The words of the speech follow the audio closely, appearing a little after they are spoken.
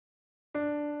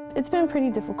It's been pretty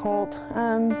difficult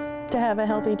to have a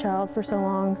healthy child for so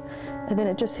long, and then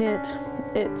it just hit.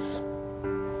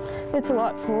 It's a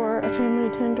lot for a family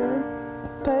to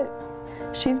endure,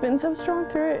 but she's been so strong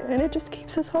through it, and it just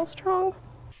keeps us all strong.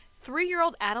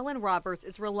 3-year-old Addie'S Roberts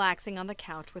is relaxing on the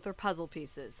couch with her puzzle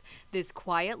pieces. This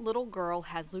quiet little girl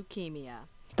has leukemia.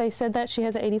 They said that she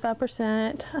has an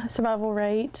 85% survival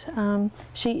rate.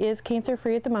 She is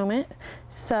cancer-free at the moment,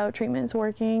 so treatment is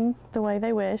working the way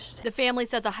they wished. The family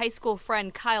says a high school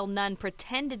friend, Kyle Nunn,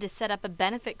 pretended to set up a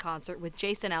benefit concert with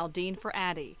Jason Aldean for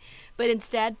Addie. But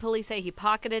instead, police say he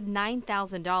pocketed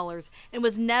 $9,000 and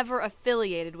was never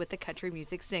affiliated with the country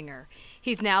music singer.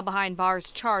 He's now behind bars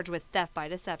charged with theft by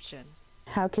deception.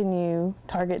 How can you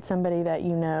target somebody that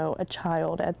you know, a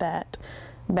child at that,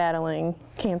 battling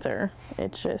cancer?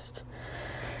 It's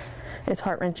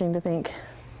heart-wrenching to think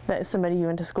that somebody you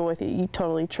went to school with, you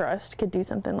totally trust, could do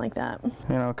something like that.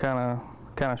 You know, kind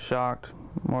of shocked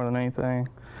more than anything.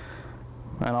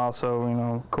 And also, you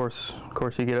know, of course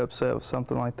you get upset with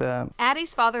something like that.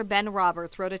 Addie's father, Ben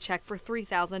Roberts, wrote a check for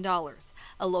 $3,000.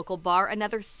 A local bar,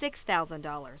 another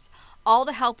 $6,000. All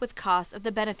to help with costs of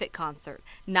the benefit concert,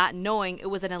 not knowing it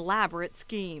was an elaborate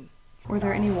scheme. Were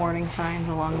there any warning signs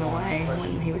along the way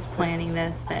when he was planning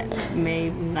this that may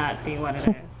not be what it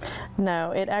is?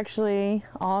 No, it actually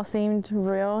all seemed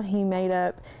real. He made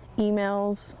up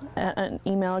emails, an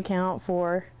email account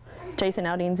for Jason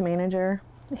Aldean's manager.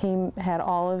 He had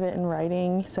all of it in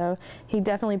writing, so he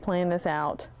definitely planned this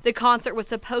out. The concert was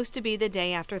supposed to be the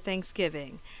day after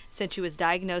Thanksgiving. Since she was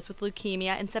diagnosed with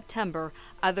leukemia in September,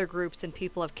 other groups and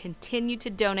people have continued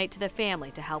to donate to the family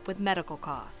to help with medical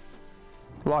costs.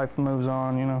 Life moves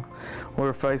on, you know.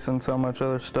 We're facing so much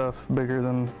other stuff bigger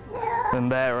than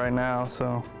that right now,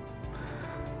 so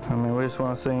I mean, we just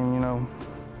want to see him, you know,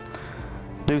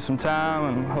 do some time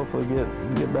and hopefully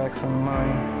get back some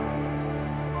money.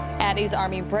 Addie's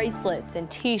Army bracelets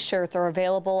and T-shirts are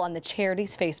available on the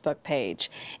charity's Facebook page.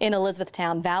 In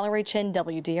Elizabethtown, Valerie, Chinn,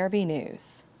 WDRB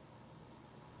News.